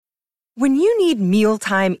When you need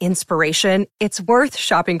mealtime inspiration, it's worth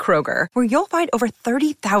shopping Kroger, where you'll find over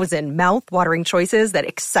 30,000 mouth-watering choices that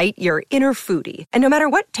excite your inner foodie. And no matter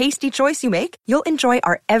what tasty choice you make, you'll enjoy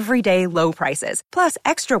our everyday low prices, plus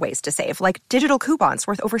extra ways to save, like digital coupons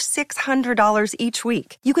worth over $600 each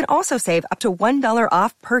week. You can also save up to $1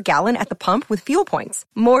 off per gallon at the pump with fuel points.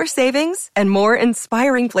 More savings and more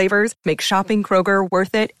inspiring flavors make shopping Kroger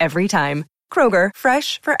worth it every time. Kroger,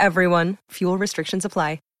 fresh for everyone. Fuel restrictions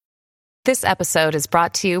apply. This episode is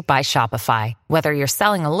brought to you by Shopify. Whether you're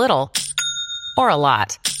selling a little or a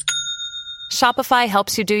lot, Shopify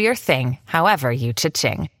helps you do your thing, however you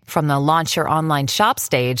cha-ching. From the launch your online shop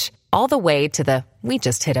stage, all the way to the we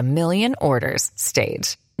just hit 1 million orders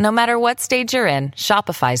stage. No matter what stage you're in,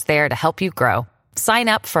 Shopify's there to help you grow. Sign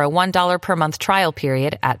up for a $1 per month trial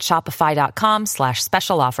period at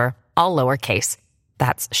shopify.com/special offer, all lowercase.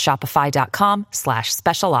 That's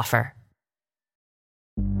shopify.com/special offer.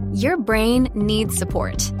 Your brain needs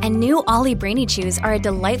support, and new Ollie Brainy Chews are a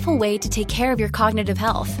delightful way to take care of your cognitive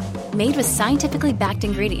health. Made with scientifically backed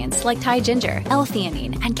ingredients like Thai ginger,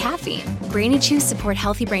 L-theanine, and caffeine, Brainy Chews support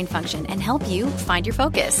healthy brain function and help you find your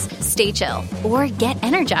focus, stay chill, or get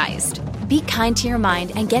energized. Be kind to your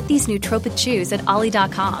mind and get these nootropic chews at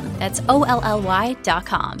ollie.com. That's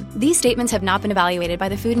OLLY.com. These statements have not been evaluated by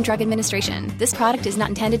the Food and Drug Administration. This product is not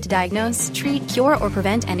intended to diagnose, treat, cure, or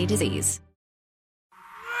prevent any disease.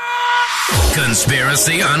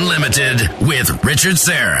 Conspiracy Unlimited with Richard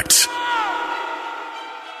Syrett.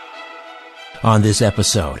 On this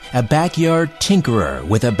episode, a backyard tinkerer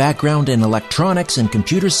with a background in electronics and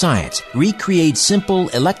computer science recreates simple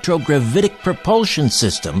electrogravitic propulsion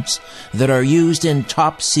systems that are used in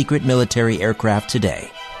top-secret military aircraft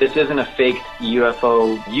today. This isn't a fake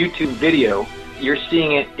UFO YouTube video. You're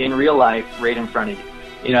seeing it in real life right in front of you.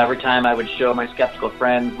 You know, every time I would show my skeptical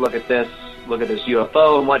friends, look at this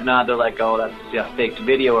UFO and whatnot, they're like, oh, that's a faked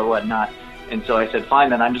video or whatnot. And so I said, fine,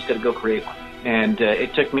 then I'm just going to go create one. And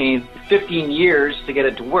it took me 15 years to get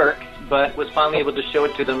it to work, but was finally able to show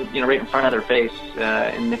it to them, right in front of their face,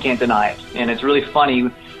 and they can't deny it. And it's really funny.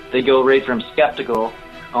 They go right from skeptical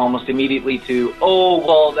almost immediately to, oh,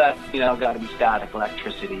 well, that's, got to be static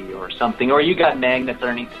electricity or something, or you got magnets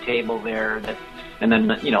underneath the table there. And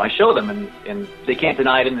then, I show them, and they can't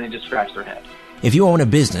deny it, and they just scratch their head. If you own a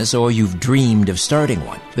business or you've dreamed of starting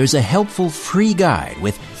one, there's a helpful free guide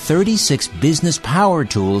with 36 business power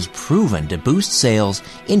tools proven to boost sales,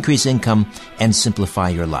 increase income, and simplify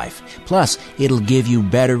your life. Plus, it'll give you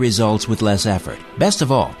better results with less effort. Best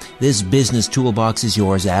of all, this business toolbox is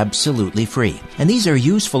yours absolutely free. And these are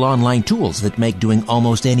useful online tools that make doing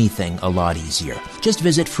almost anything a lot easier. Just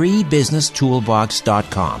visit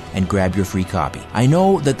freebusinesstoolbox.com and grab your free copy. I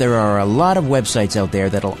know that there are a lot of websites out there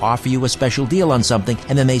that'll offer you a special deal on something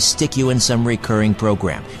and then they stick you in some recurring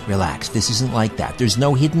program. Relax, this isn't like that. There's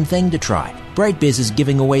no hidden thing to try. BrightBiz is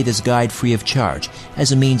giving away this guide free of charge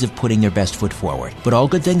as a means of putting their best foot forward. But all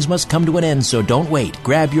good things must come to an end, so don't wait.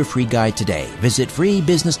 Grab your free guide today. Visit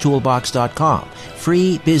freebusinesstoolbox.com.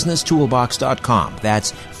 freebusinesstoolbox.com.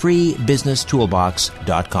 That's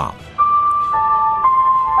freebusinesstoolbox.com.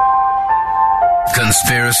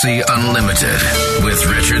 Conspiracy Unlimited with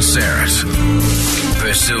Richard Syrett.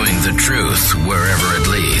 Pursuing the truth wherever it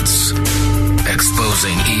leads.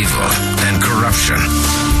 Exposing evil and corruption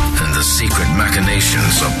and the secret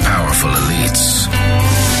machinations of powerful elites.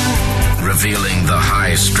 Revealing the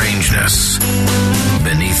high strangeness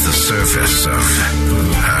beneath the surface of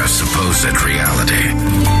our supposed reality.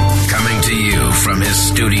 Coming to you from his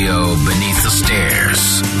studio beneath the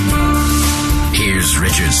stairs. Here's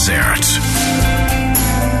Richard Syrett.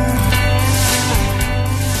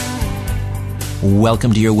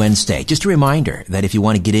 Welcome to your Wednesday. Just a reminder that if you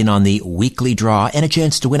want to get in on the weekly draw and a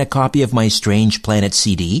chance to win a copy of my Strange Planet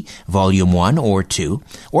CD, Volume 1 or 2,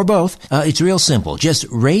 or both, it's real simple. Just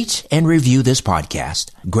rate and review this podcast,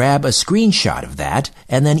 grab a screenshot of that,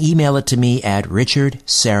 and then email it to me at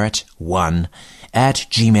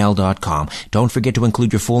richardsyrett1@gmail.com. Don't forget to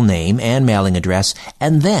include your full name and mailing address,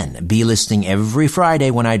 and then be listening every Friday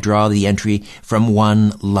when I draw the entry from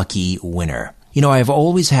one lucky winner. You know, I've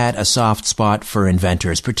always had a soft spot for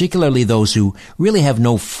inventors, particularly those who really have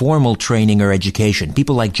no formal training or education.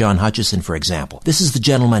 People like John Hutchison, for example. This is the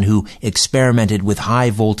gentleman who experimented with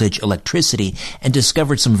high-voltage electricity and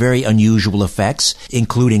discovered some very unusual effects,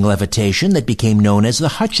 including levitation, that became known as the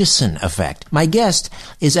Hutchison effect. My guest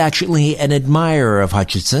is actually an admirer of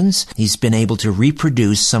Hutchison's. He's been able to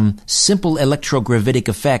reproduce some simple electrogravitic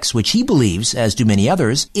effects, which he believes, as do many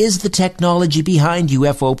others, is the technology behind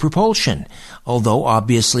UFO propulsion. although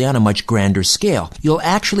obviously on a much grander scale. You'll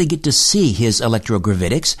actually get to see his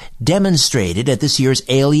electrogravitics demonstrated at this year's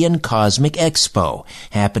Alien Cosmic Expo,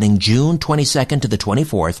 happening June 22nd to the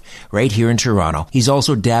 24th, right here in Toronto. He's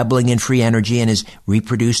also dabbling in free energy and has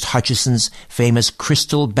reproduced Hutchison's famous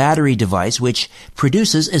crystal battery device, which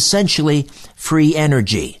produces essentially free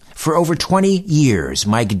energy. For over 20 years,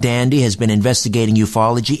 Mike Dandy has been investigating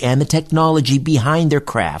ufology and the technology behind their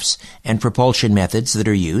crafts and propulsion methods that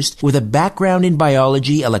are used. With a background in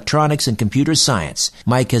biology, electronics, and computer science,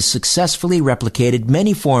 Mike has successfully replicated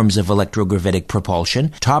many forms of electrogravitic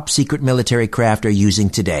propulsion top secret military craft are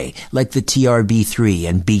using today, like the TRB-3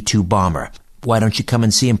 and B-2 bomber. Why don't you come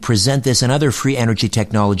and see him present this and other free energy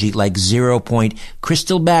technology like zero-point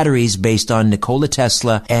crystal batteries based on Nikola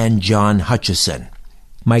Tesla and John Hutchison?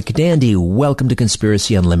 Mike Dandy, welcome to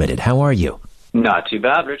Conspiracy Unlimited. How are you? Not too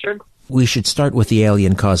bad, Richard. We should start with the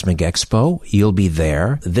Alien Cosmic Expo. You'll be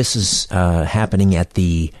there. This is happening at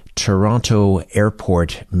the Toronto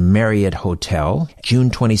Airport Marriott Hotel,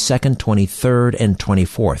 June 22nd, 23rd, and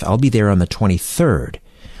 24th. I'll be there on the 23rd,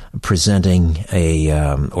 presenting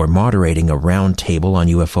or moderating a round table on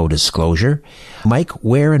UFO disclosure. Mike,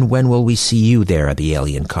 where and when will we see you there at the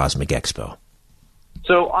Alien Cosmic Expo?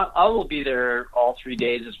 So I will be there all 3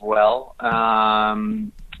 days as well.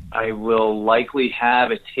 I will likely have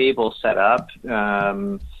a table set up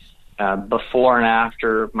before and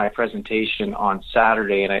after my presentation on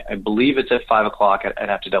Saturday, and I believe it's at 5 o'clock. I'd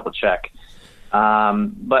have to double check.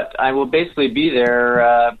 But I will basically be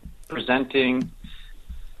there presenting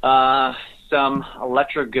some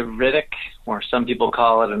electrogravitic, or some people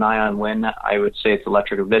call it an ion wind. I would say it's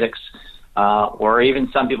electrogravitics. Or even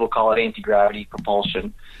some people call it anti-gravity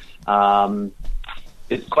propulsion.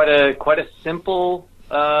 It's quite a simple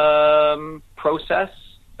process,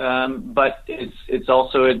 but it's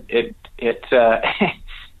also it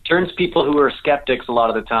turns people who are skeptics a lot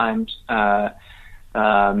of the times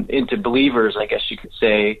into believers, I guess you could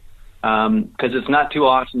say, because it's not too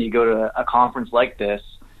often you go to a conference like this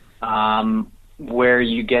where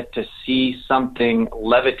you get to see something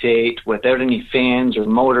levitate without any fans or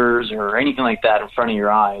motors or anything like that in front of your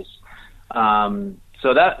eyes.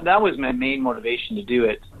 So that was my main motivation to do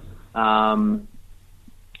it. I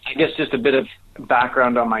guess just a bit of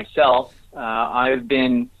background on myself. I've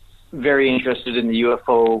been very interested in the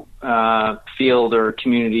UFO field or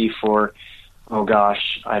community for,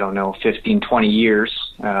 15, 20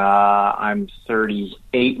 years. I'm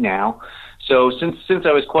 38 now. So since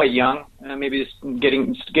I was quite young, maybe just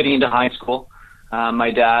getting into high school, my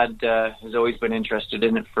dad has always been interested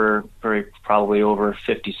in it for probably over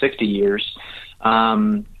 50, 60 years.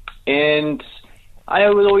 And I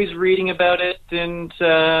was always reading about it and,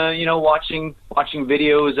 watching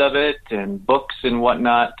videos of it and books and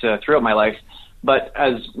whatnot throughout my life. But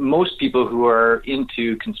as most people who are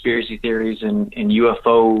into conspiracy theories and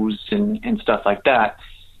UFOs and stuff like that,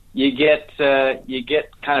 you get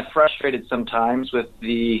kind of frustrated sometimes with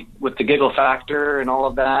the giggle factor and all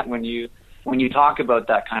of that when you talk about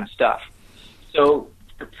that kind of stuff. So,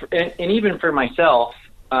 and even for myself,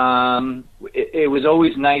 it was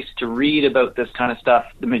always nice to read about this kind of stuff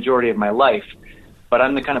the majority of my life. But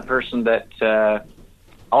I'm the kind of person that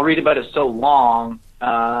I'll read about it so long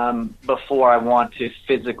before I want to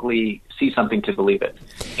physically see something to believe it.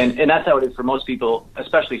 And that's how it is for most people,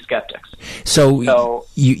 especially skeptics. So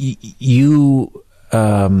you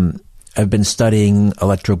have been studying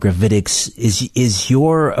electrogravitics. Is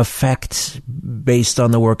your effect based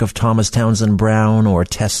on the work of Thomas Townsend Brown or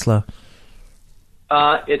Tesla?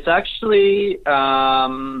 It's actually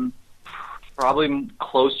probably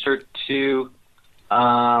closer to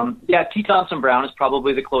T. Townsend Brown is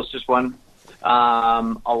probably the closest one.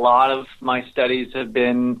 A lot of my studies have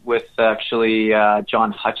been with actually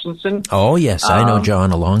John Hutchison. Oh yes, I know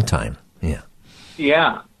John a long time. Yeah.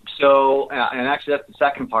 Yeah. So, and actually, that's the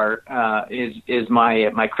second part. Is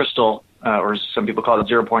my crystal, or some people call it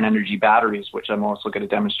 0-point energy batteries, which I'm also going to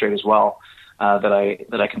demonstrate as well. That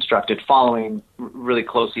I constructed, following really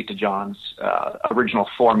closely to John's original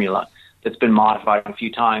formula. That's been modified a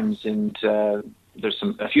few times, and there's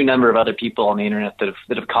a few number of other people on the internet that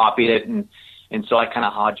have copied it, and so I kind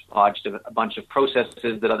of hodgepodged a bunch of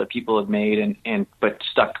processes that other people have made, but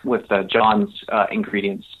stuck with John's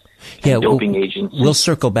ingredients. Doping agents. We'll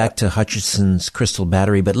circle back to Hutchison's crystal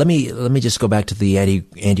battery, but let me just go back to the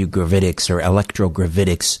anti-gravitics or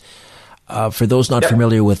electrogravitics. For those not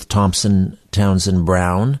familiar with Townsend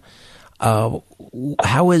Brown, how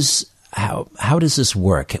does this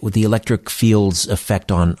work with the electric field's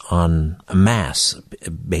effect on mass,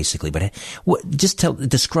 basically? But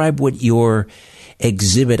describe what your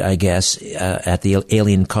exhibit, I guess, at the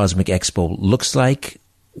Alien Cosmic Expo looks like,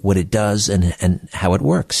 what it does, and how it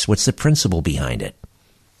works. What's the principle behind it?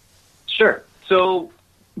 Sure. So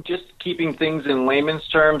just keeping things in layman's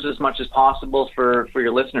terms as much as possible for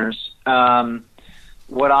your listeners.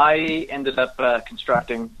 What I ended up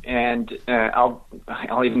constructing, and I'll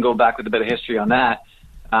even go back with a bit of history on that.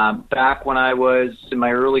 Back when I was in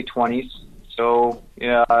my early 20s, so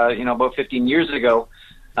about 15 years ago,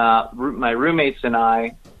 my roommates and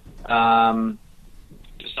I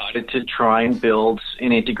decided to try and build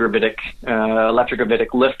an anti-gravitic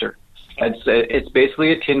electrogravitic lifter. It's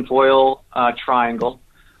basically a tinfoil triangle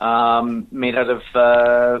made out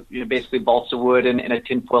of basically balsa wood and a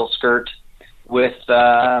tinfoil skirt with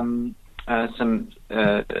some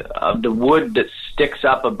of the wood that sticks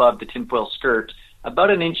up above the tinfoil skirt, about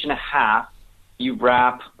 1.5 inches. You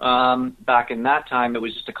wrap, back in that time, it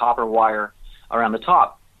was just a copper wire around the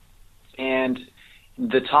top. And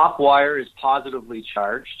the top wire is positively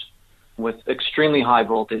charged with extremely high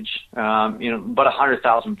voltage, about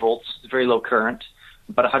 100,000 volts. It's very low current,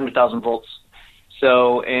 about 100,000 volts.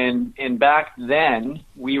 So, and back then,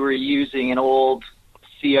 we were using an old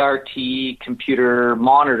CRT computer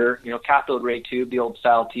monitor, cathode ray tube, the old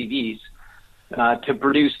style TVs, to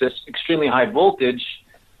produce this extremely high voltage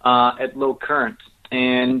at low current.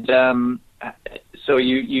 And so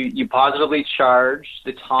you positively charge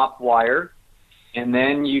the top wire, and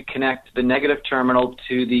then you connect the negative terminal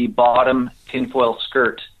to the bottom tinfoil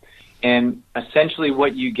skirt. And essentially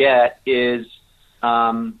what you get is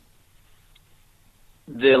the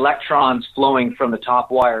electrons flowing from the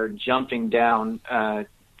top wire jumping down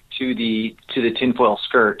to the tinfoil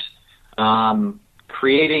skirt,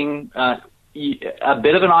 creating a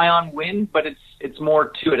bit of an ion wind, but it's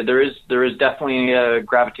more to it. There is definitely a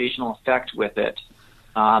gravitational effect with it.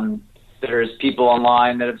 There's people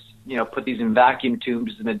online that have put these in vacuum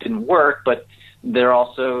tubes and it didn't work, but they're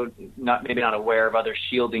also not aware of other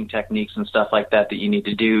shielding techniques and stuff like that you need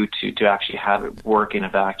to do to actually have it work in a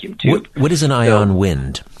vacuum tube. What is an ion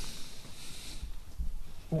wind?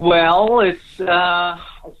 Well, it's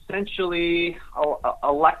essentially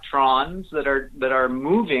electrons that are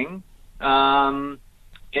moving. And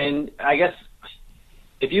I guess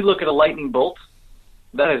if you look at a lightning bolt,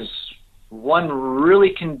 that is one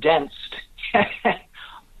really condensed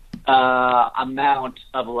amount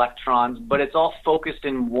of electrons, but it's all focused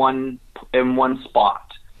in one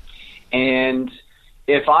spot. And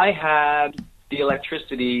if I had the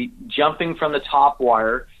electricity jumping from the top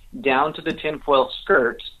wire down to the tinfoil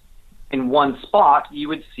skirt in one spot, you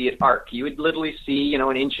would see it arc. You would literally see,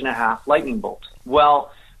 1.5 inch lightning bolt.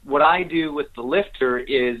 Well, what I do with the lifter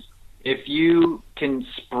is, if you can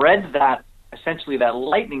spread that, essentially that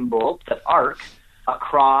lightning bolt, that arc,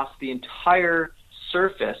 across the entire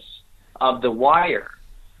surface of the wire,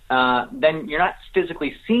 then you're not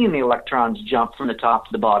physically seeing the electrons jump from the top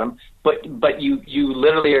to the bottom, but you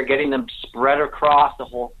literally are getting them spread across the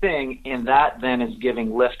whole thing, and that then is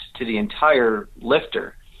giving lift to the entire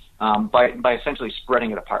lifter. By essentially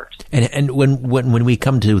spreading it apart. And when we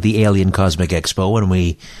come to the Alien Cosmic Expo and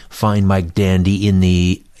we find Mike Dandy in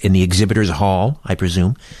the exhibitors hall, I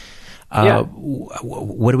presume,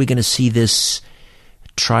 what are we going to see this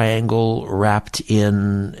triangle wrapped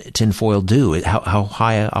in tinfoil do? How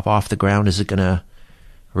high up off the ground is it going to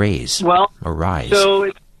raise or rise?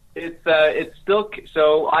 So it's still,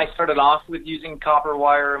 so I started off with using copper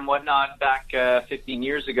wire and whatnot back 15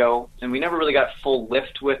 years ago, and we never really got full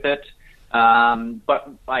lift with it. But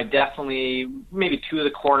I definitely, maybe 2 of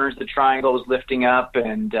the corners of the triangle was lifting up,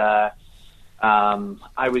 and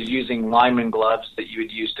I was using lineman gloves that you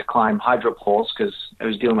would use to climb hydro poles, because I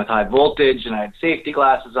was dealing with high voltage and I had safety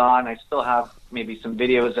glasses on. I still have maybe some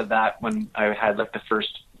videos of that when I had like the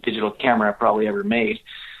first digital camera I probably ever made.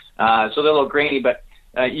 So they're a little grainy, but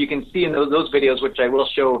you can see in those videos, which I will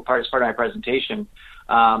show as part of my presentation,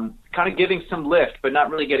 kind of giving some lift, but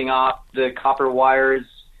not really getting off. The copper wire is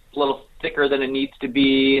a little thicker than it needs to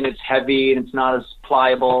be, and it's heavy, and it's not as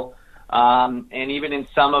pliable. And even in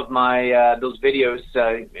some of my those videos,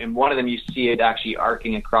 in one of them you see it actually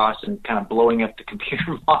arcing across and kind of blowing up the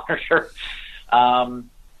computer monitor.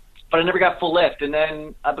 But I never got full lift. And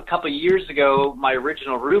then a couple of years ago, my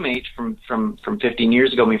original roommate from 15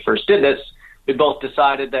 years ago when we first did this, we both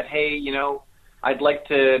decided that, hey, I'd like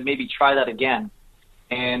to maybe try that again.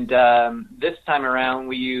 And this time around,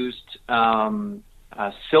 we used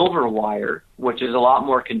silver wire, which is a lot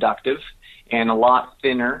more conductive and a lot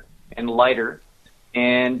thinner and lighter.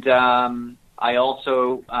 And I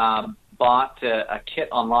also bought a kit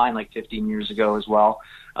online like 15 years ago as well,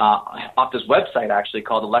 off this website actually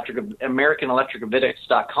called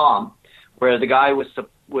AmericanElectrogravitics.com, where the guy was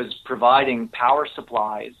providing power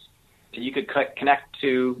supplies that you could connect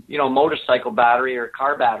to, a motorcycle battery or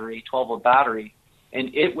car battery, 12-volt battery,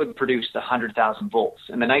 and it would produce the 100,000 volts.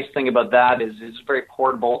 And the nice thing about that is it's very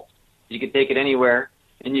portable. You could take it anywhere,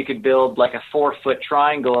 and you could build like a 4-foot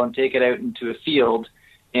triangle and take it out into a field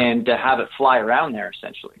and have it fly around there,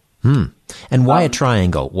 essentially. And why a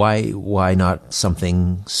triangle? Why not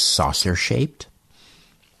something saucer-shaped?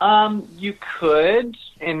 You could,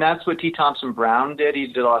 and that's what T. Thompson Brown did. He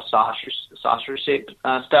did a lot of saucer-shaped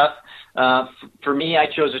stuff. For me, I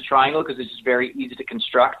chose a triangle because it's just very easy to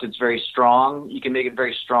construct. It's very strong. You can make it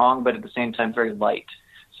very strong, but at the same time very light.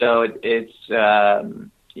 So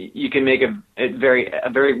you can make a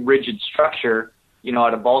very rigid structure,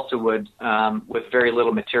 out of balsa wood with very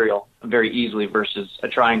little material very easily, versus a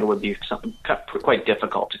triangle would be something quite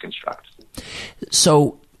difficult to construct.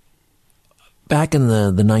 So back in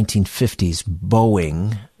the 1950s,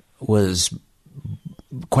 Boeing was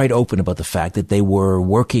quite open about the fact that they were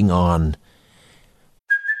working on...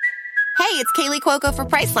 Hey, it's Kaylee Cuoco for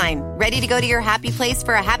Priceline. Ready to go to your happy place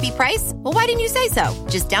for a happy price? Well, why didn't you say so?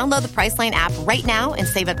 Just download the Priceline app right now and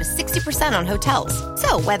save up to 60% on hotels.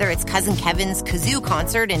 So whether it's Cousin Kevin's Kazoo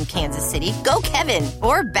Concert in Kansas City, go Kevin,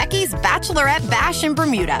 or Becky's Bachelorette Bash in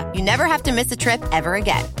Bermuda, you never have to miss a trip ever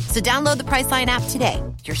again. So download the Priceline app today.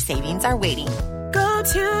 Your savings are waiting. Go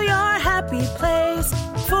to your happy place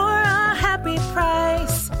for a happy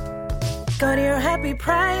price. Go to your happy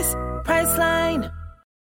price, Priceline.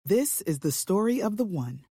 This is the story of the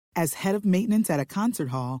one. As head of maintenance at a concert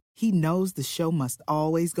hall, he knows the show must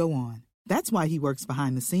always go on. That's why he works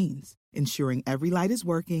behind the scenes, ensuring every light is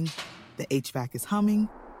working, the HVAC is humming,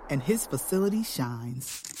 and his facility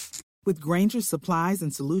shines. With Grainger's supplies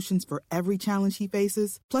and solutions for every challenge he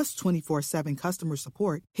faces, plus 24/7 customer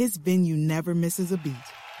support, his venue never misses a beat.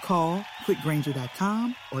 Call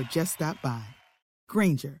quickgrainger.com or just stop by.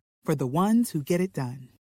 Grainger, for the ones who get it done.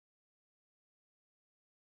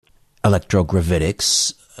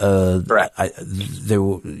 Electrogravitics.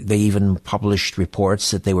 They even published reports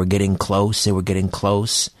that they were getting close.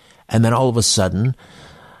 And then all of a sudden,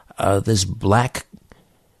 this black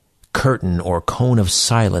curtain or cone of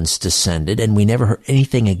silence descended, and we never heard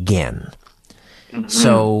anything again. Mm-hmm.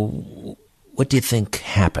 So what do you think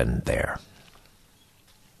happened there?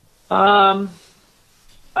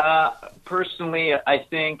 Personally, I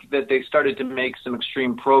think that they started to make some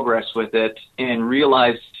extreme progress with it and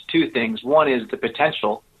realized two things. One is the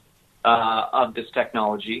potential of this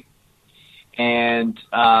technology. And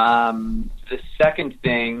the second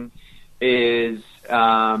thing is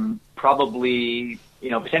probably,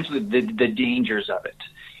 potentially the dangers of it.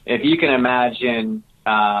 If you can imagine,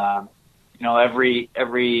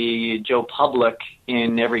 every Joe Public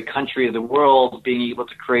in every country of the world being able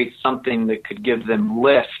to create something that could give them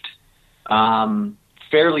lift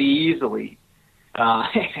fairly easily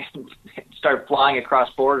and start flying across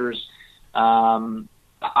borders.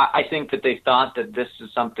 I think that they thought that this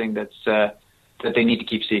is something that they need to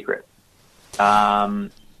keep secret.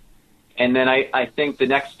 And then I think the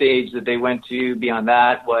next stage that they went to beyond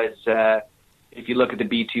that was, if you look at the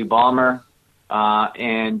B-2 bomber,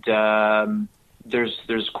 and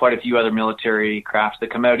there's quite a few other military crafts that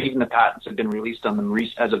come out. Even the patents have been released on them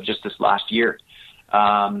as of just this last year,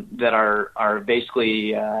 that are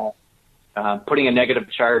basically putting a negative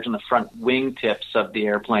charge on the front wing tips of the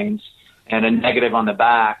airplanes and a negative on the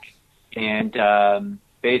back. And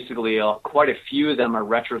basically quite a few of them are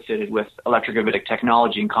retrofitted with electrogravitic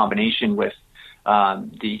technology in combination with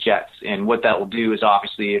the jets. And what that will do is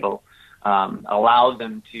obviously it'll allow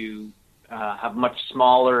them to have much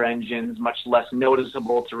smaller engines, much less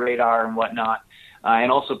noticeable to radar and whatnot, and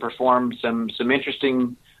also perform some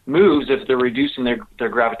interesting moves if they're reducing their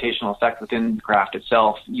gravitational effect within the craft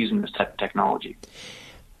itself using this type of technology.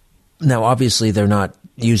 Now, obviously, they're not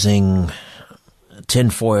using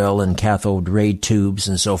tinfoil and cathode ray tubes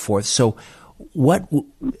and so forth. So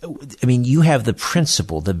you have the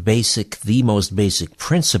principle, the most basic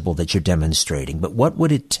principle that you're demonstrating, but what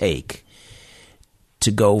would it take to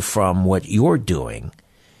go from what you're doing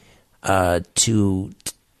to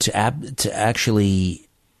actually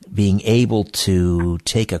being able to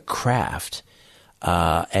take a craft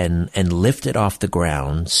and lift it off the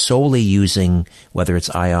ground solely using whether it's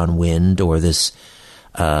ion wind or this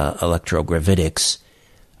electrogravitics,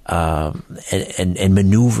 and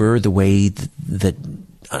maneuver the way that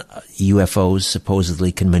UFOs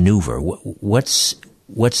supposedly can maneuver? What's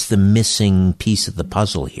the missing piece of the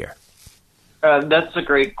puzzle here? That's a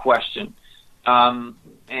great question.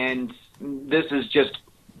 And this is just,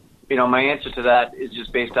 my answer to that is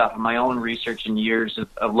just based off of my own research and years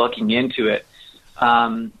of looking into it.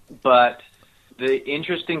 But the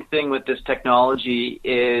interesting thing with this technology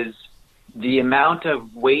is the amount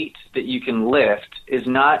of weight that you can lift is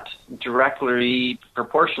not directly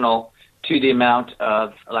proportional to the amount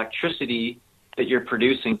of electricity that you're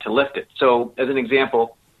producing to lift it. So as an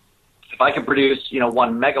example, if I could produce,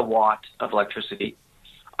 1 megawatt of electricity,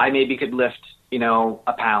 I maybe could lift,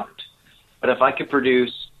 a pound. But if I could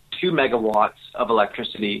produce 2 megawatts of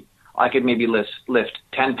electricity, I could maybe lift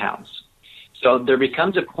 10 pounds. So there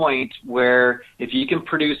becomes a point where if you can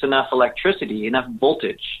produce enough electricity, enough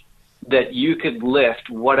voltage, that you could lift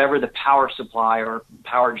whatever the power supply or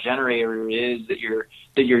power generator is that you're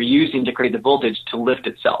using to create the voltage to lift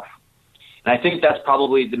itself. And I think that's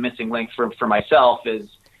probably the missing link for myself is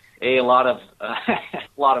a lot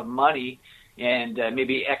of money and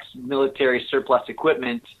maybe ex-military surplus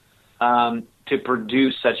equipment to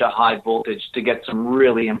produce such a high voltage to get some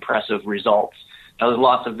really impressive results. Now, there's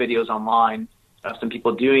lots of videos online of some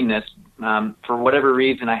people doing this. For whatever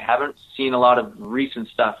reason, I haven't seen a lot of recent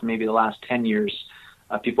stuff, maybe the last 10 years,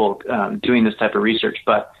 people doing this type of research.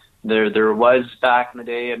 But there was back in the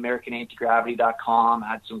day, AmericanAntiGravity.com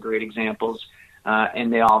had some great examples,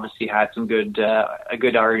 and they obviously had some a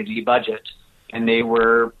good R&D budget. And they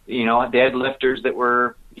were, they had lifters that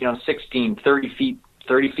were, 16, 30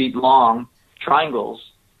 feet long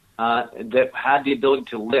triangles that had the ability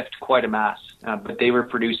to lift quite a mass, but they were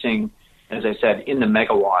producing, as I said, in the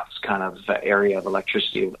megawatts kind of area of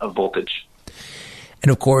electricity, of voltage.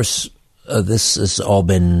 And of course, this has all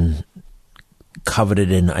been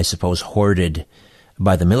coveted and, I suppose, hoarded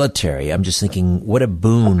by the military. I'm just thinking, what a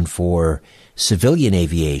boon for civilian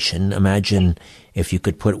aviation. Imagine if you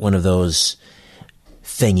could put one of those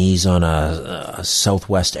thingies on a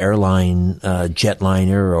Southwest airline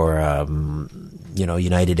jetliner or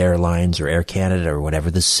United Airlines or Air Canada or whatever.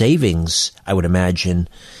 The savings, I would imagine,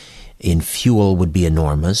 in fuel would be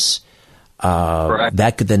enormous.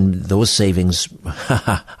 That could then, those savings,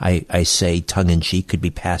 I say tongue in cheek, could be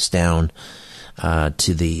passed down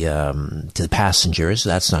to the passengers.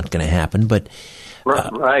 That's not going to happen, but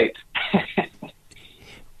right.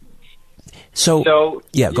 So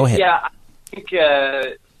yeah, go ahead. Yeah, I think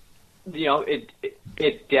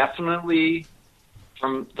it definitely,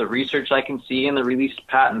 from the research I can see and the released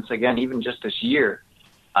patents, again, even just this year,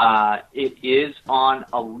 it is on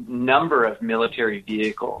a number of military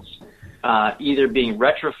vehicles, either being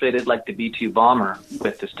retrofitted like the B-2 bomber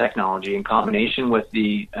with this technology in combination with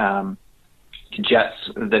the jets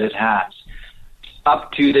that it has,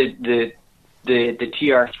 up to the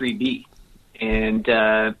TR-3B. And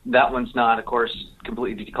that one's not, of course,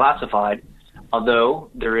 completely declassified, although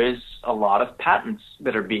there is a lot of patents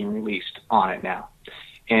that are being released on it now.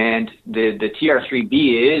 And the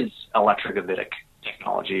TR-3B is electrogravitic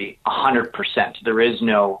technology, 100%. There is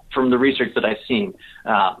no, from the research that I've seen,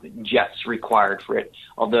 jets required for it.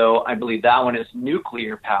 Although I believe that one is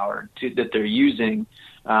nuclear powered that they're using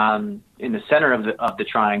in the center of the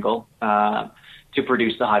triangle to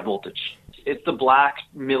produce the high voltage. It's the black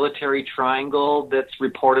military triangle that's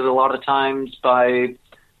reported a lot of times by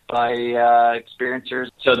experiencers.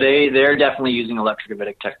 So they're definitely using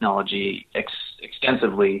electrogravitic technology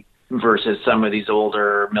extensively versus some of these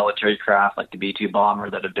older military craft like the B-2 bomber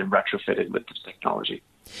that have been retrofitted with this technology.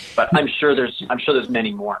 But I'm sure there's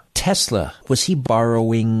many more. Tesla, was he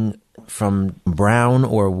borrowing from Brown,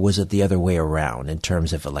 or was it the other way around in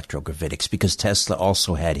terms of electrogravitics? Because Tesla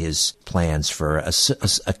also had his plans for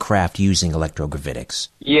a craft using electrogravitics.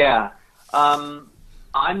 Yeah. I'm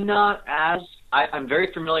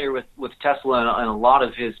very familiar with Tesla and a lot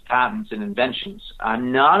of his patents and inventions.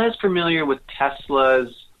 I'm not as familiar with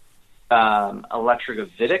Tesla's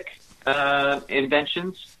electrogravitic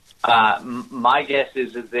inventions. My guess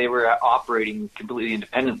is that they were operating completely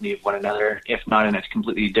independently of one another, if not in a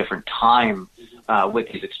completely different time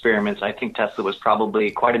with these experiments. I think Tesla was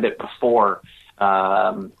probably quite a bit before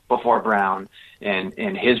Brown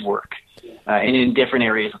and his work, and in different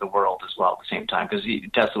areas of the world as well at the same time, because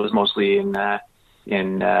Tesla was mostly in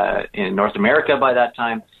North America by that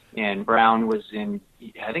time, and Brown was I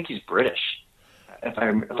think he's British, if I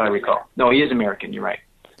recall. No, he is American. You're right.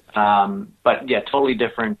 But yeah, totally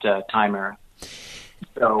different time era.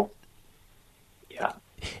 So, yeah.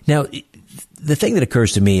 Now, the thing that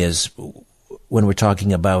occurs to me is when we're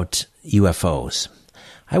talking about UFOs,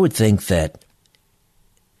 I would think that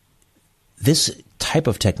this type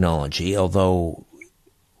of technology, although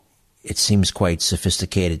it seems quite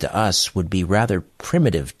sophisticated to us, would be rather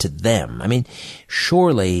primitive to them. I mean,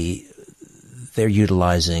 surely they're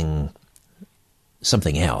utilizing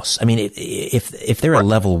something else. I mean, if they're a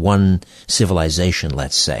level 1 civilization,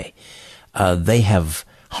 let's say, they have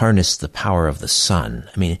harness the power of the sun.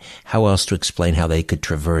 I mean, how else to explain how they could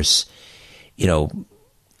traverse,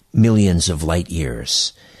 millions of light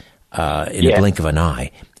years in a blink of an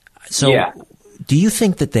eye? So do you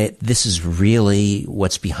think that this is really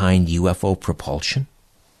what's behind UFO propulsion?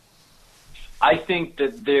 I think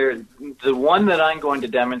that the one that I'm going to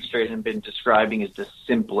demonstrate and been describing is the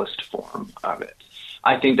simplest form of it.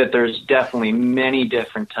 I think that there's definitely many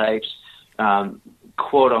different types,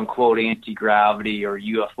 quote-unquote anti-gravity or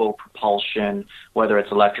UFO propulsion, whether it's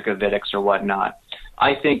electrocavitics or whatnot.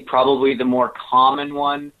 I think probably the more common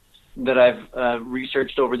one that I've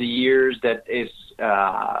researched over the years that is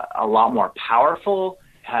a lot more powerful,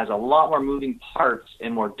 has a lot more moving parts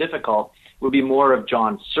and more difficult would be more of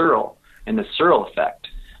John Searle and the Searle effect,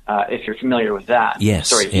 if you're familiar with that. Yes,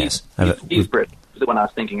 Sorry, yes. He's British, the one I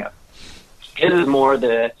was thinking of. His is more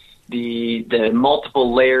the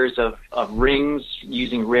multiple layers of rings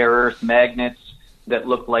using rare earth magnets that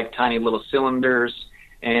look like tiny little cylinders,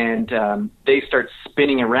 and they start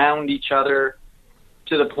spinning around each other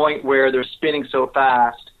to the point where they're spinning so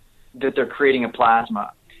fast that they're creating a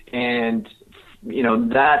plasma. And,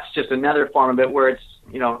 that's just another form of it where it's,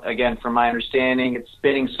 again, from my understanding, it's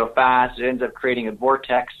spinning so fast, it ends up creating a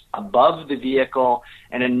vortex above the vehicle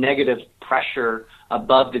and a negative pressure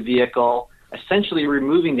above the vehicle, essentially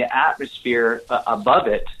removing the atmosphere above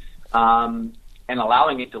it and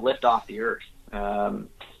allowing it to lift off the earth.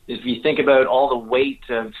 If you think about all the weight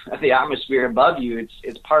of the atmosphere above you,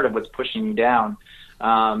 it's part of what's pushing you down,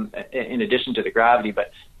 in addition to the gravity.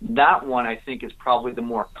 But that one, I think, is probably the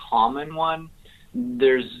more common one.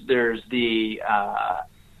 There's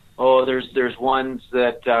ones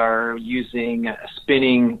that are using a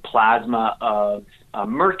spinning plasma of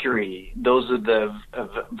mercury. Those are the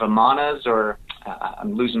Vimanas, or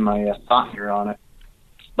I'm losing my thought here on it.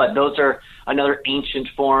 But those are another ancient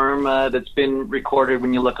form that's been recorded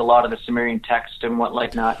when you look a lot of the Sumerian text and what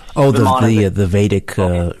like not. Oh, the Vedic,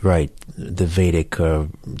 right? The Vedic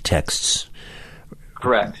texts.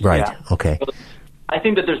 Correct. Right. Yeah. Okay. So I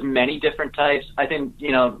think that there's many different types. I think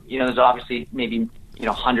there's obviously maybe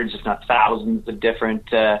hundreds, if not thousands, of different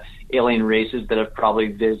alien races that have probably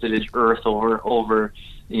visited Earth over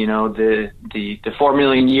the 4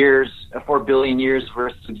 billion years of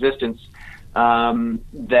Earth's existence,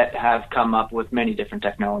 that have come up with many different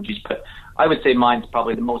technologies. But I would say mine's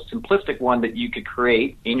probably the most simplistic one that you could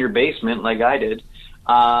create in your basement, like I did,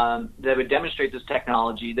 that would demonstrate this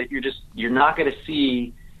technology that you're not going to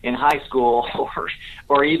see in high school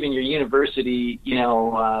or even your university,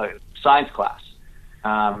 science class.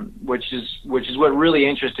 Which is what really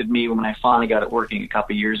interested me when I finally got it working a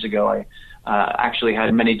couple of years ago. I actually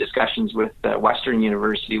had many discussions with Western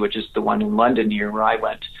University, which is the one in London here where I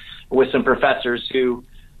went, with some professors who,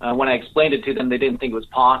 when I explained it to them, they didn't think it was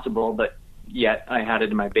possible, but yet I had it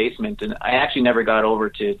in my basement. And I actually never got over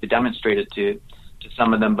to demonstrate it to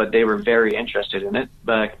some of them, but they were very interested in it,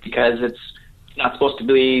 because it's not supposed to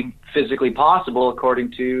be physically possible according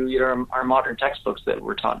to our modern textbooks that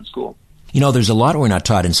were taught in school. There's a lot we're not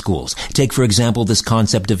taught in schools. Take, for example, this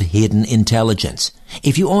concept of hidden intelligence.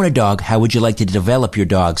 If you own a dog, how would you like to develop your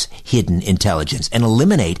dog's hidden intelligence and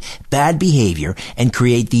eliminate bad behavior and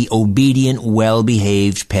create the obedient,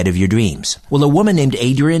 well-behaved pet of your dreams? Well, a woman named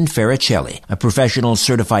Adrienne Ferricelli, a professional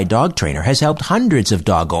certified dog trainer, has helped hundreds of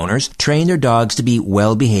dog owners train their dogs to be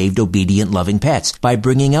well-behaved, obedient, loving pets by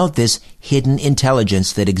bringing out this hidden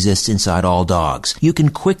intelligence that exists inside all dogs. You can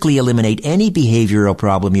quickly eliminate any behavioral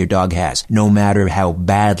problem your dog has, no matter how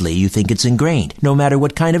badly you think it's ingrained, no matter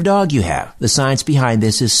what kind of dog you have. The science behind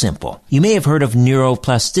this is simple. You may have heard of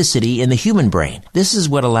neuroplasticity in the human brain. This is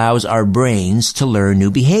what allows our brains to learn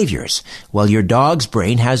new behaviors. Well, your dog's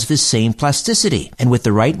brain has this same plasticity, and with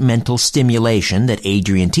the right mental stimulation that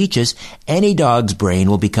Adrienne teaches, any dog's brain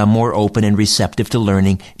will become more open and receptive to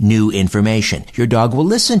learning new information. Your dog will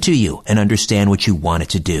listen to you and understand what you want it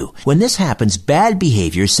to do. When this happens, bad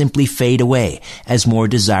behaviors simply fade away as more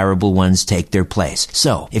desirable ones take their place.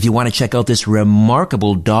 So, if you want to check out this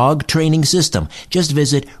remarkable dog training system, just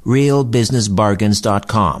visit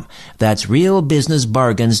realbusinessbargains.com. That's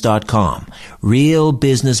realbusinessbargains.com.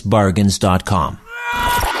 realbusinessbargains.com.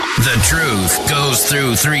 The truth goes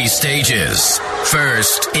through 3 stages.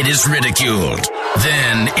 First, it is ridiculed.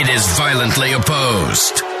 Then, it is violently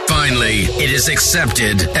opposed. Finally, it is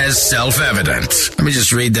accepted as self-evident. Let me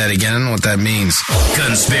just read that again, what that means.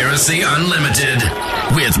 Conspiracy Unlimited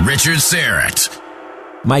with Richard Syrett.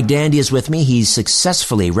 Mike Dandy is with me. He's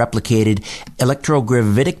successfully replicated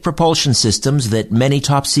electrogravitic propulsion systems that many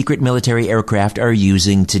top-secret military aircraft are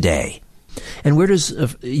using today. And where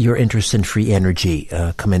does your interest in free energy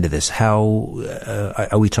come into this? How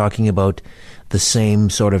are we talking about the same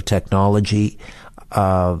sort of technology?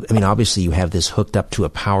 I mean, obviously you have this hooked up to a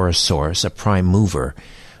power source, a prime mover.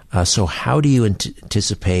 So how do you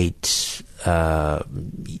anticipate,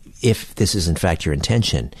 if this is in fact your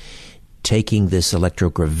intention, taking this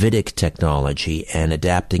electrogravitic technology and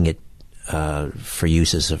adapting it for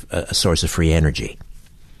use as a source of free energy?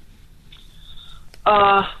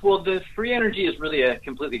 Well, the free energy is really a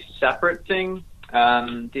completely separate thing.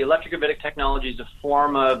 The electrogravitic technology is a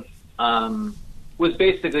form of, was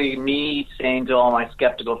basically me saying to all my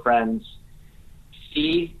skeptical friends,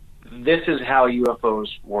 see, this is how UFOs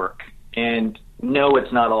work. And no,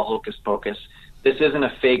 it's not all hocus pocus. This isn't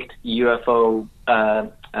a faked UFO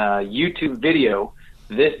YouTube video.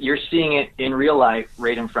 You're seeing it in real life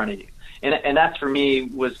right in front of you. And that for me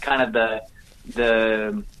was kind of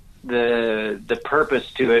the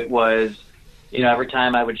purpose to it was, every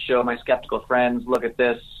time I would show my skeptical friends, look at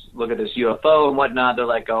this UFO and whatnot, they're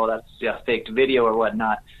like, oh, that's a faked video or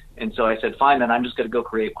whatnot. And so I said, fine, then I'm just going to go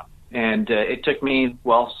create one. And it took me,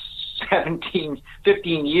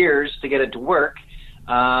 15 years to get it to work.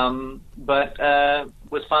 But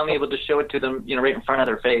was finally able to show it to them, right in front of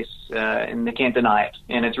their face, and they can't deny it.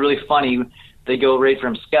 And it's really funny. They go right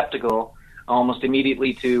from skeptical almost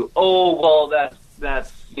immediately to, oh, well,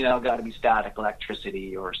 that's got to be static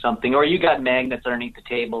electricity or something, or you got magnets underneath the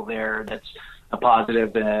table there. That's a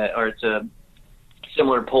positive, or it's a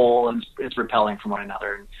similar pole and it's repelling from one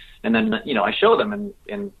another. And then, I show them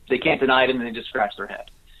and they can't deny it and they just scratch their head.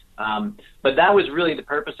 But that was really the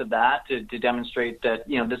purpose of that, to demonstrate that,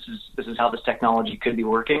 this is how this technology could be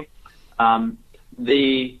working.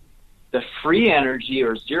 The free energy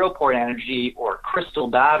or zero point energy or crystal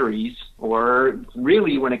batteries, or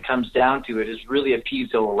really when it comes down to it, is really a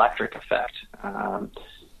piezoelectric effect.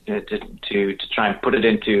 To try and put it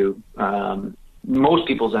into most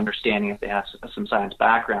people's understanding, if they have some science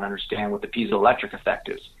background, understand what the piezoelectric effect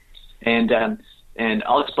is. And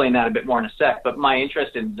I'll explain that a bit more in a sec. But my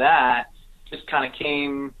interest in that just kind of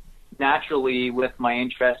came naturally with my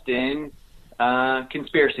interest in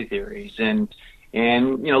conspiracy theories and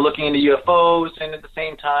looking into UFOs, and at the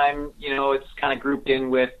same time, it's kind of grouped in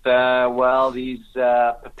with these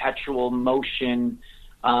perpetual motion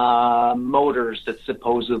motors that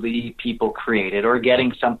supposedly people created, or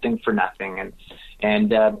getting something for nothing,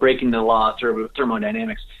 and breaking the law of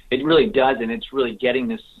thermodynamics. It really doesn't. It's really getting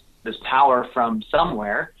this power from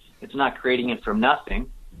somewhere. It's not creating it from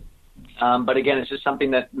nothing. But again, it's just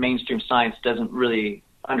something that mainstream science doesn't really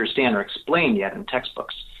understand or explain yet in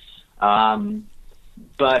textbooks.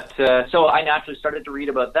 So I naturally started to read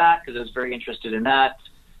about that because I was very interested in that.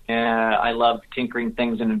 I love tinkering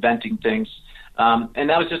things and inventing things. And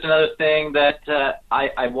that was just another thing that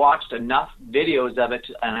I watched enough videos of it,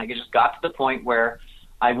 and I just got to the point where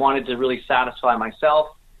I wanted to really satisfy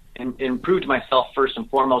myself and prove to myself first and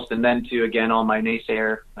foremost, and then to, again, all my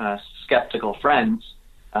naysayer skeptical friends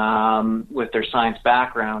with their science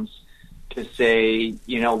backgrounds, to say,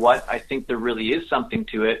 what, I think there really is something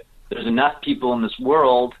to it. There's enough people in this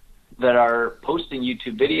world that are posting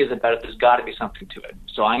YouTube videos about it. There's got to be something to it.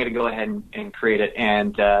 So I'm going to go ahead and create it.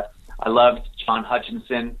 And I loved John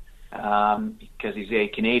Hutchinson because he's a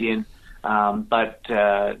Canadian. But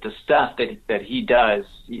the stuff that he does,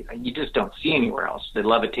 you just don't see anywhere else. The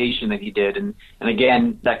levitation that he did. And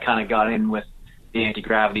again, that kind of got in with the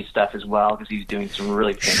anti-gravity stuff as well, because he's doing some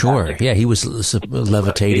really fantastic. Sure, yeah, he was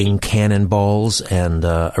levitating cannonballs, and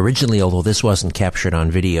originally, although this wasn't captured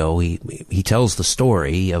on video, he tells the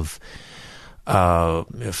story of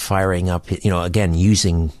firing up, again,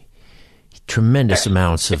 using tremendous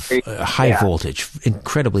amounts of high voltage,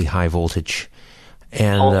 incredibly high voltage,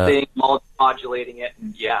 and modulating it,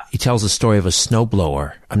 and he tells the story of a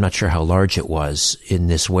snowblower. I'm not sure how large it was, in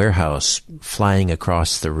this warehouse, flying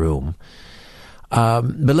across the room.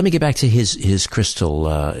 But let me get back to his crystal,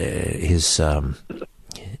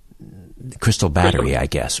 crystal battery, I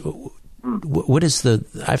guess. What is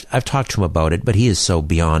I've talked to him about it, but he is so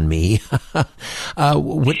beyond me.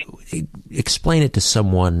 Explain it to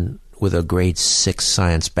someone with a grade 6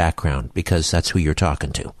 science background, because that's who you're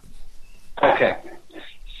talking to. Okay.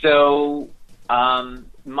 So,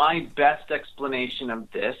 my best explanation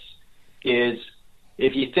of this is,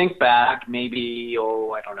 if you think back, maybe,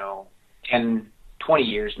 10, 20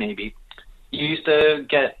 years maybe, you used to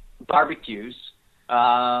get barbecues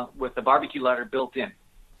with the barbecue lighter built in.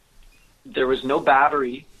 There was no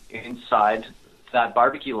battery inside that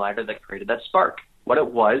barbecue lighter that created that spark. What it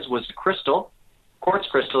was a crystal, quartz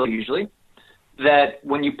crystal usually, that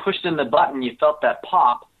when you pushed in the button, you felt that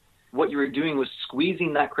pop. What you were doing was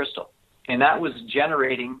squeezing that crystal. and that was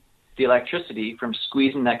generating the electricity from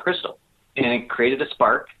squeezing that crystal, and it created a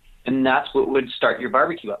spark, and that's what would start your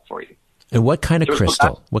barbecue up for you. And what kind of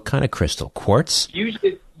crystal? What kind of crystal? Quartz?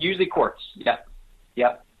 Usually quartz. Yep.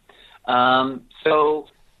 So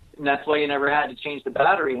and that's why you never had to change the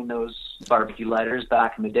battery in those barbecue lighters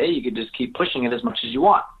back in the day. You could just keep pushing it as much as you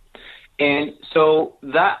want. And so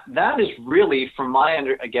that is really, from my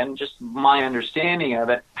understanding of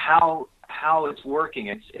it, how it's working.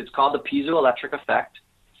 It's called the piezoelectric effect,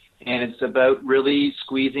 and it's about really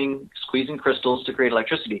squeezing crystals to create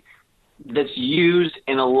electricity. That's used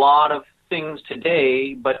in a lot of things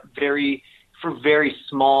today, but for very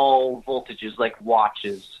small voltages, like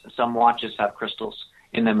watches. Some watches have crystals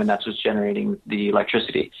in them, and that's what's generating the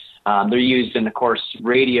electricity. They're used in, of course,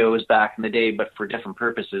 radios back in the day, but for different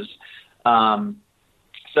purposes.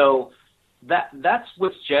 So that's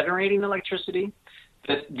what's generating electricity.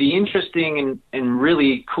 The interesting and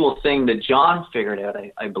really cool thing that John figured out,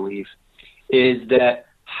 I believe, is that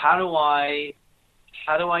how do I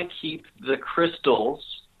keep the crystals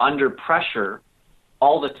under pressure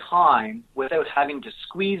all the time without having to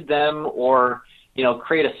squeeze them or,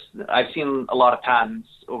 I've seen a lot of patents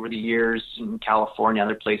over the years in California,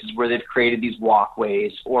 other places, where they've created these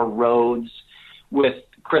walkways or roads with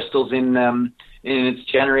crystals in them, and it's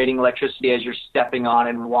generating electricity as you're stepping on it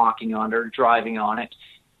and walking on it or driving on it,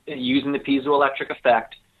 using the piezoelectric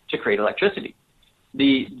effect to create electricity.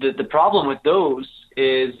 The problem with those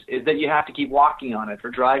is that you have to keep walking on it or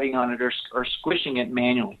driving on it or squishing it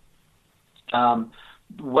manually.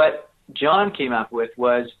 What John came up with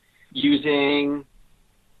was using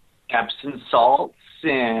Epsom salts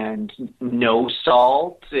and no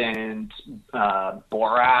salt and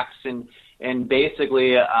borax and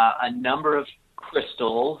basically a number of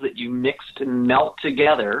crystals that you mixed and melt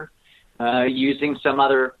together using some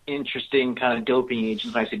other interesting kind of doping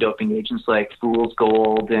agents. When I say doping agents, like fool's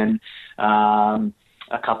gold and a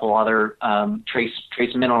couple other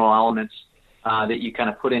trace mineral elements that you kind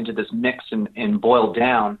of put into this mix and boil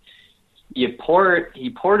down. He poured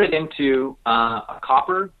it into a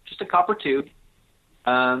copper tube,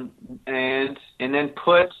 and then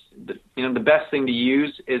put the best thing to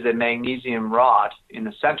use is a magnesium rod in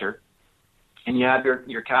the center, and you have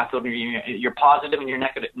your cathode, your positive and your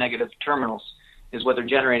negative terminals is what they're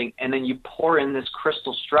generating, and then you pour in this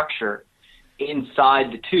crystal structure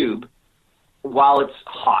inside the tube while it's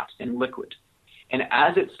hot and liquid, and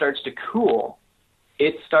as it starts to cool,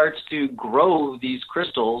 it starts to grow these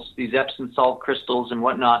crystals, these Epsom salt crystals and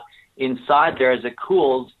whatnot, inside there as it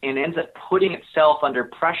cools, and ends up putting itself under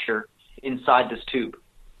pressure inside this tube.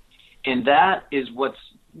 And that is what's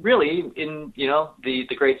really in,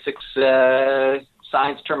 the grade 6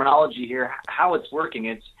 science terminology here, how it's working.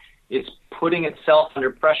 It's putting itself under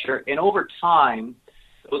pressure, and over time,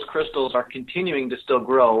 those crystals are continuing to still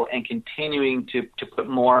grow and continuing to put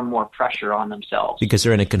more and more pressure on themselves. Because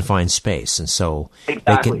they're in a confined space, and so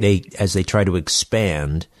exactly. they as they try to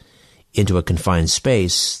expand into a confined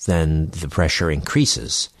space, then the pressure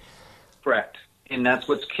increases. Correct. And that's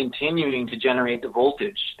what's continuing to generate the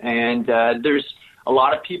voltage. And there's a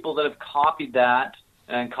lot of people that have copied that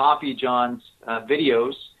and copied John's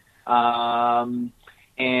videos.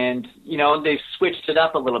 And they've switched it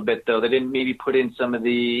up a little bit, though. They didn't maybe put in some of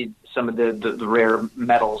the rare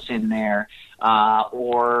metals in there,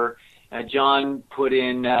 or John put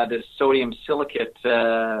in the sodium silicate.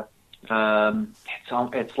 It's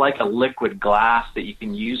like a liquid glass that you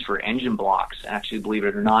can use for engine blocks. Actually, believe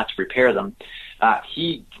it or not, to repair them.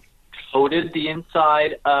 He coated the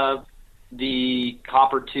inside of the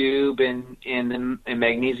copper tube and the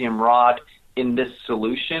magnesium rod in this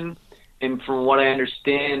solution. And from what I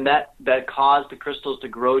understand, that caused the crystals to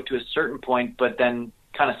grow to a certain point, but then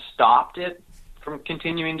kind of stopped it from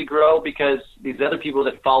continuing to grow, because these other people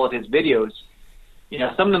that followed his videos,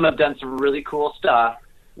 some of them have done some really cool stuff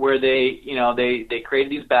where they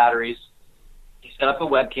created these batteries. They set up a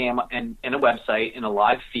webcam and a website and a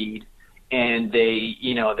live feed, and they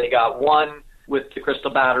got one with the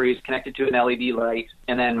crystal batteries connected to an LED light,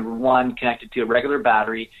 and then one connected to a regular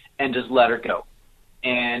battery, and just let her go.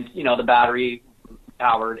 And, the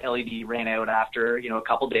battery-powered LED ran out after, a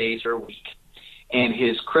couple days or a week. And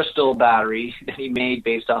his crystal battery that he made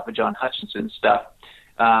based off of John Hutchinson's stuff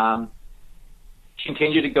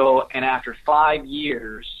continued to go. And after 5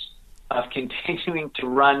 years of continuing to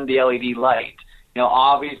run the LED light,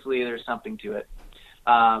 obviously there's something to it.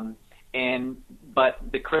 But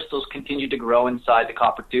the crystals continued to grow inside the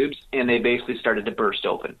copper tubes, and they basically started to burst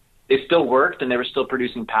open. They still worked, and they were still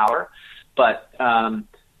producing power. But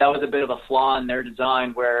that was a bit of a flaw in their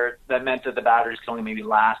design, where that meant that the batteries could only maybe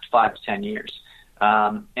last 5 to 10 years.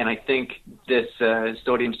 And I think this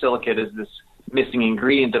sodium silicate is this missing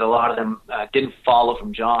ingredient that a lot of them didn't follow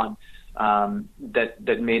from John,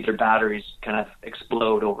 that made their batteries kind of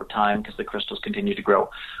explode over time because the crystals continue to grow.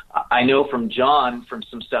 I know from John, from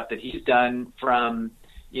some stuff that he's done, from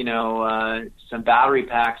some battery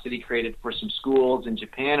packs that he created for some schools in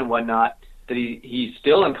Japan and whatnot, that he's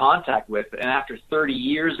still in contact with. And after 30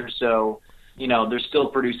 years or so, they're still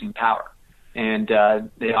producing power. And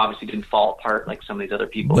they obviously didn't fall apart like some of these other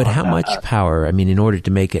people. But how much power? I mean, in order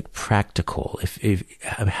to make it practical, if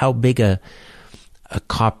how big a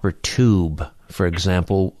copper tube, for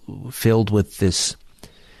example, filled with this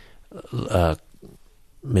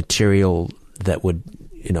material that would,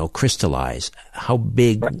 crystallize, how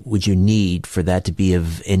big would you need for that to be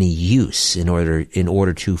of any use in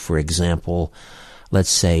order to, for example, let's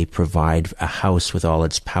say, provide a house with all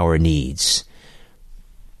its power needs?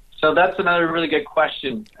 So that's another really good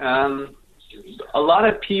question. A lot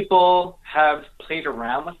of people have played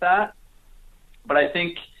around with that, but I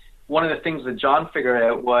think one of the things that John figured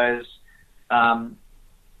out was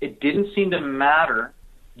it didn't seem to matter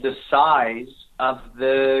the size of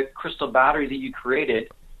the crystal battery that you created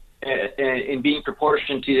in being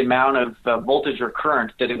proportion to the amount of voltage or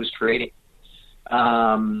current that it was creating.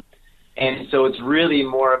 And so it's really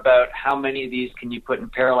more about how many of these can you put in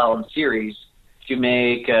parallel and series to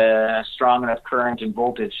make a strong enough current and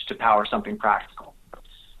voltage to power something practical.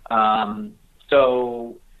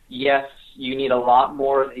 So yes, you need a lot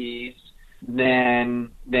more of these than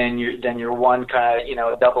your one kind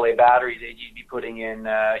of AA battery that you'd be putting in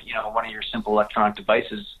one of your simple electronic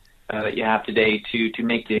devices that you have today to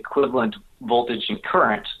make the equivalent voltage and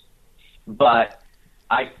current. But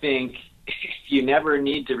I think if you never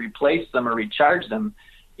need to replace them or recharge them,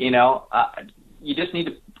 you just need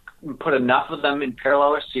to put enough of them in parallel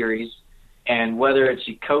or series, and whether it's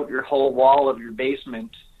you coat your whole wall of your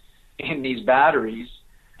basement in these batteries,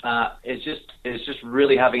 it's just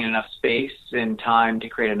really having enough space and time to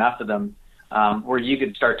create enough of them where you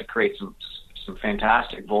could start to create some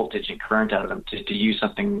fantastic voltage and current out of them to use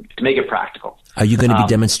something to make it practical. Are you going to be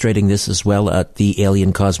demonstrating this as well at the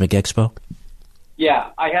Alien Cosmic Expo?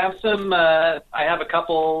 Yeah, I have I have a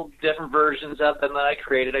couple different versions of them that I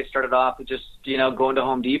created. I started off with just, going to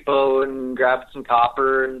Home Depot and grabbing some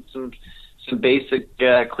copper and some basic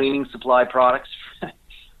cleaning supply products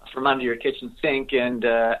from under your kitchen sink and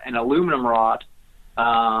an aluminum rod.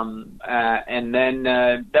 And then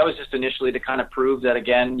that was just initially to kind of prove that,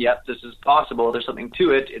 again, yep, this is possible. There's something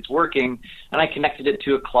to it. It's working. And I connected it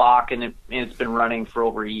to a clock, and it's been running for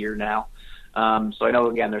over a year now. So I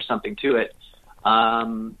know, again, there's something to it.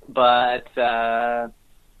 But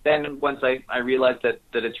then once I realized that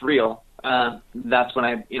it's real, that's when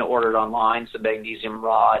I ordered online some magnesium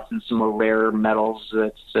rods and some more rare metals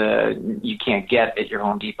that you can't get at your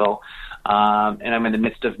Home Depot. And I'm in the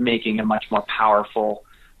midst of making a much more powerful,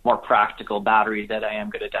 more practical battery that I am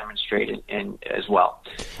going to demonstrate in as well.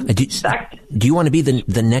 Do you want to be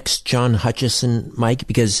the next John Hutchison, Mike?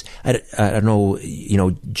 Because I don't know,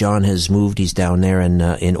 John has moved. He's down there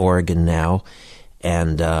in Oregon now.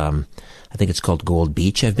 And I think it's called Gold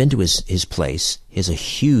Beach. I've been to his place. He has a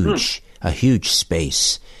huge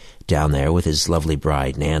space down there with his lovely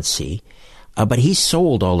bride, Nancy. But he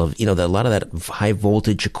sold all of, a lot of that high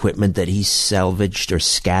voltage equipment that he salvaged or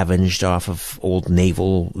scavenged off of old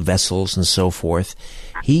naval vessels and so forth.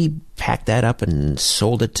 He packed that up and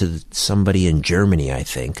sold it to somebody in Germany, I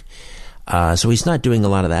think. So he's not doing a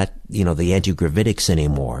lot of that, the anti-gravitics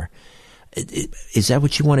anymore. Is that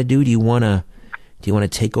what you want to do? Do you want to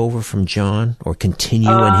take over from John or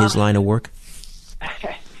continue in his line of work?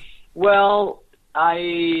 Well,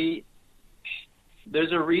 there's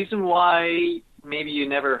a reason why maybe you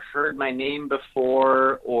never heard my name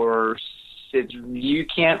before, or you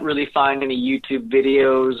can't really find any YouTube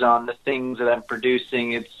videos on the things that I'm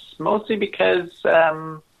producing. It's mostly because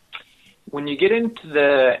when you get into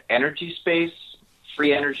the energy space,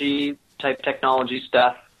 free energy type technology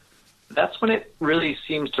stuff, that's when it really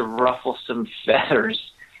seems to ruffle some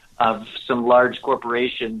feathers of some large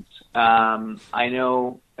corporations. I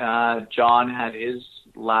know John had his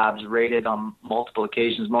labs raided on multiple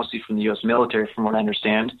occasions, mostly from the U.S. military, from what I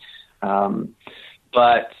understand.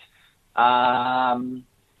 But I'm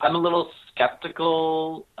a little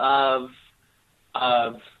skeptical of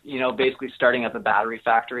basically starting up a battery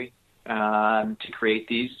factory to create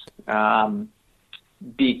these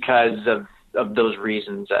because of those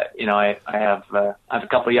reasons. I have a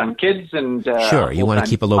couple of young kids, and sure, you want to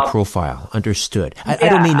keep a low profile. Understood. I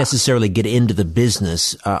don't mean necessarily get into the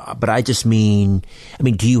business, but I just mean,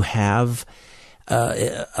 do you have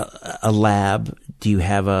a lab? Do you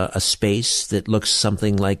have a space that looks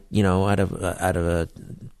something like, out of a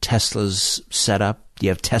Tesla's setup? Do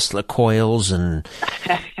you have Tesla coils and?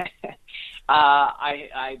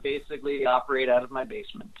 I basically operate out of my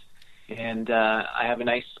basement, and I have a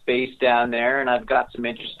nice space down there, and I've got some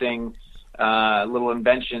interesting little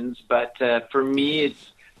inventions. But for me,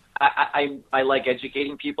 I like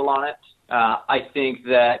educating people on it. I think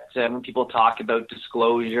that when people talk about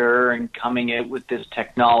disclosure and coming out with this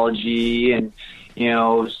technology, and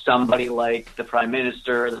somebody like the Prime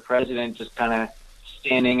Minister or the President just kind of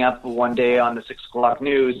standing up one day on the 6 o'clock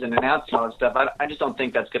news and announcing all this stuff, I just don't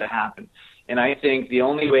think that's going to happen. And I think the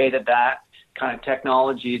only way that kind of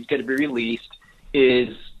technology is going to be released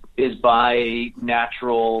is by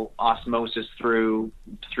natural osmosis through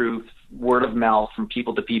word of mouth from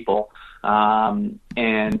people to people. And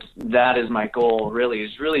that is my goal, really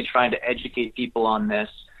trying to educate people on this,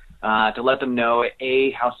 to let them know,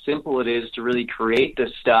 how simple it is to really create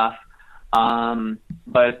this stuff,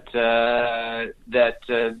 but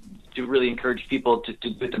to really encourage people to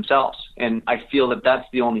do it themselves. And I feel that that's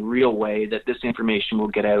the only real way that this information will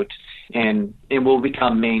get out and it will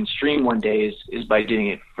become mainstream one day is by doing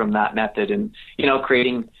it from that method and,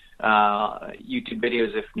 creating YouTube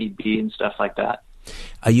videos if need be and stuff like that.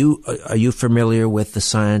 Are you familiar with the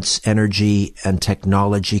Science, Energy, and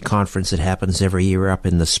Technology Conference that happens every year up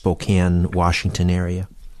in the Spokane, Washington area?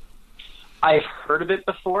 I've heard of it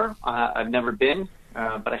before. I've never been,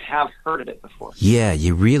 but I have heard of it before. Yeah,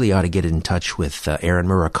 you really ought to get in touch with Aaron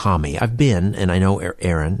Murakami. I've been, and I know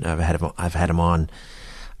Aaron. I've had him on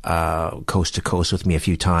coast to coast with me a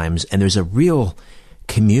few times, and there's a real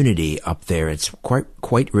community up there. It's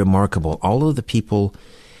quite remarkable. All of the people.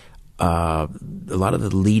 A lot of the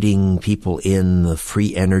leading people in the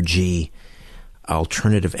free energy,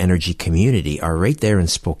 alternative energy community are right there in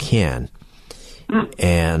Spokane.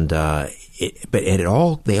 And, they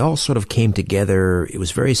all sort of came together. It was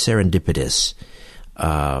very serendipitous.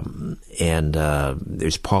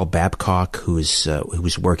 There's Paul Babcock, who's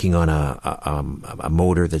working on a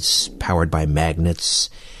motor that's powered by magnets.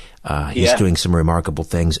 He's doing some remarkable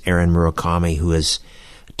things. Aaron Murakami, who has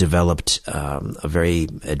developed a very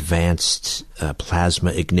advanced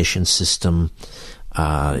plasma ignition system.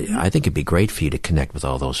 I think it'd be great for you to connect with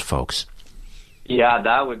all those folks. Yeah,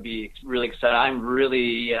 that would be really exciting. I'm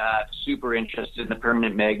really super interested in the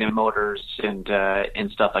permanent magnet motors and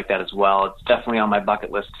stuff like that as well. It's definitely on my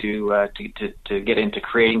bucket list to get into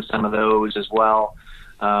creating some of those as well.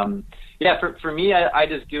 For me, I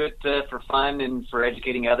just do it for fun and for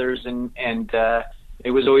educating others, and it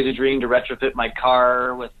was always a dream to retrofit my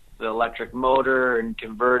car with the electric motor and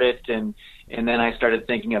convert it. And then I started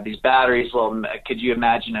thinking of these batteries. Well, could you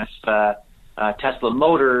imagine if Tesla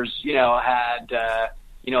Motors, had,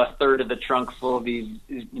 a third of the trunk full of these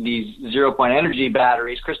 0-point energy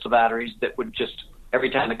batteries, crystal batteries that would just, every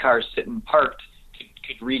time the car is sitting parked,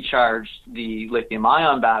 could recharge the lithium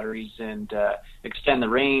ion batteries and extend the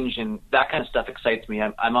range. And that kind of stuff excites me.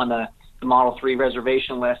 I'm on the Model 3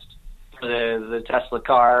 reservation list for the Tesla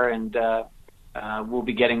car, and we'll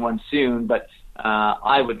be getting one soon. But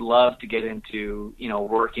I would love to get into,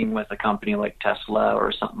 working with a company like Tesla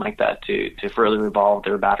or something like that to further evolve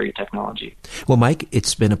their battery technology. Well, Mike,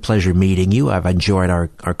 it's been a pleasure meeting you. I've enjoyed our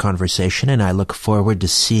conversation, and I look forward to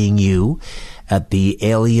seeing you at the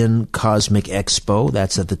Alien Cosmic Expo.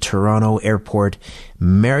 That's at the Toronto Airport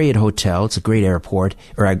Marriott Hotel. It's a great airport,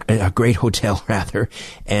 or a great hotel, rather.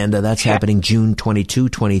 And that's happening June 22,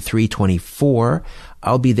 23, 24.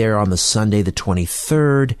 I'll be there on the Sunday, the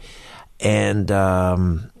 23rd. And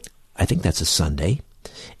I think that's a Sunday.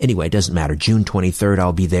 Anyway, it doesn't matter. June 23rd,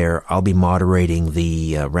 I'll be there. I'll be moderating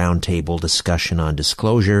the roundtable discussion on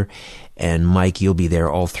disclosure. And Mike, you'll be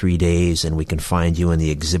there all 3 days, and we can find you in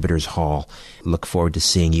the exhibitors hall. Look forward to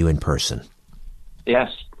seeing you in person.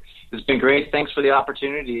 Yes, it's been great. Thanks for the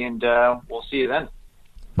opportunity, and we'll see you then.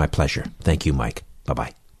 My pleasure. Thank you, Mike.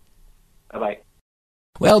 Bye-bye. Bye-bye.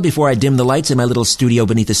 Well, before I dim the lights in my little studio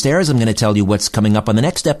beneath the stairs, I'm going to tell you what's coming up on the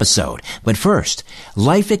next episode. But first,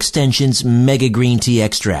 Life Extension's Mega Green Tea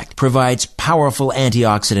Extract provides powerful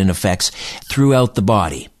antioxidant effects throughout the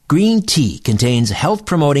body. Green tea contains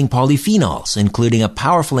health-promoting polyphenols, including a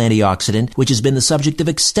powerful antioxidant, which has been the subject of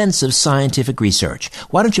extensive scientific research.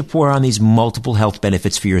 Why don't you pour on these multiple health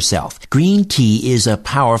benefits for yourself? Green tea is a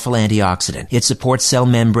powerful antioxidant. It supports cell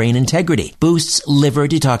membrane integrity, boosts liver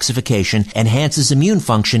detoxification, enhances immune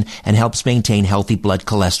function, and helps maintain healthy blood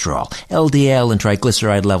cholesterol, LDL and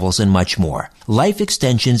triglyceride levels, and much more. Life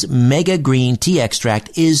Extension's Mega Green Tea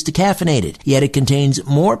Extract is decaffeinated, yet it contains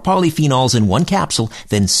more polyphenols in one capsule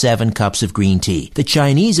than 7 cups of green tea. The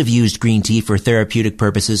Chinese have used green tea for therapeutic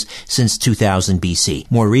purposes since 2000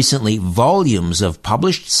 BC. More recently, volumes of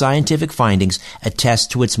published scientific findings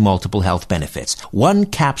attest to its multiple health benefits. 1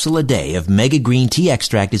 capsule a day of Mega Green Tea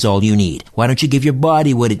Extract is all you need. Why don't you give your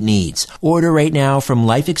body what it needs? Order right now from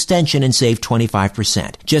Life Extension and save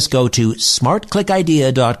 25%. Just go to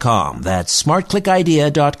smartclickidea.com. That's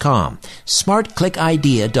smartclickidea.com.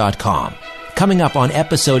 smartclickidea.com. Coming up on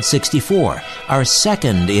episode 64, our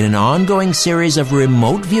second in an ongoing series of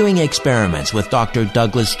remote viewing experiments with Dr.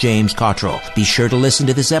 Douglas James Cottrell. Be sure to listen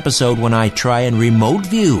to this episode when I try and remote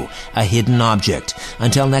view a hidden object.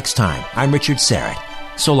 Until next time, I'm Richard Serrett.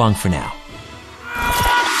 So long for now.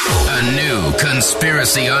 A new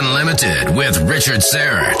Conspiracy Unlimited with Richard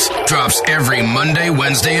Serrett drops every Monday,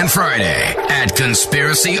 Wednesday, and Friday at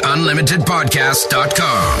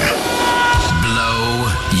conspiracyunlimitedpodcast.com. Blow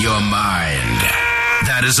your mind.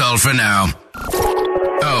 That is all for now.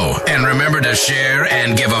 Oh, and remember to share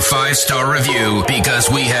and give a 5-star review because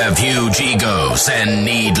we have huge egos and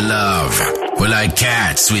need love. We're like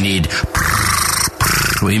cats. We need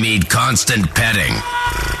constant petting.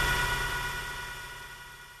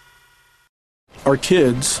 Our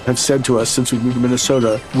kids have said to us since we moved to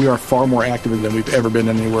Minnesota, we are far more active than we've ever been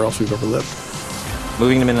anywhere else we've ever lived.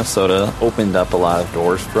 Moving to Minnesota opened up a lot of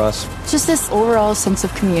doors for us. Just this overall sense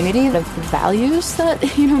of community, of values that,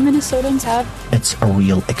 Minnesotans have. It's a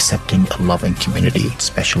real accepting, loving community,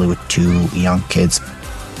 especially with 2 young kids.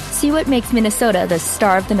 See what makes Minnesota the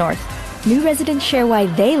star of the North. New residents share why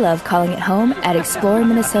they love calling it home at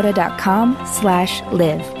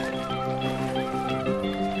exploreminnesota.com/live.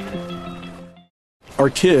 Our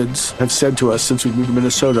kids have said to us since we moved to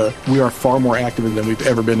Minnesota, we are far more active than we've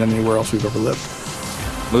ever been anywhere else we've ever lived.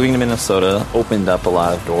 Moving to Minnesota opened up a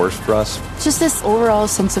lot of doors for us. Just this overall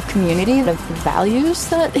sense of community, of values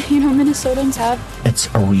that, Minnesotans have. It's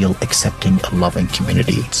a real accepting, loving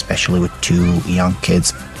community, especially with 2 young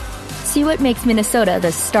kids. See what makes Minnesota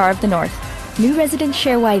the star of the North. New residents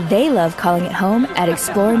share why they love calling it home at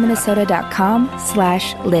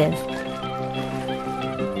exploreminnesota.com/live.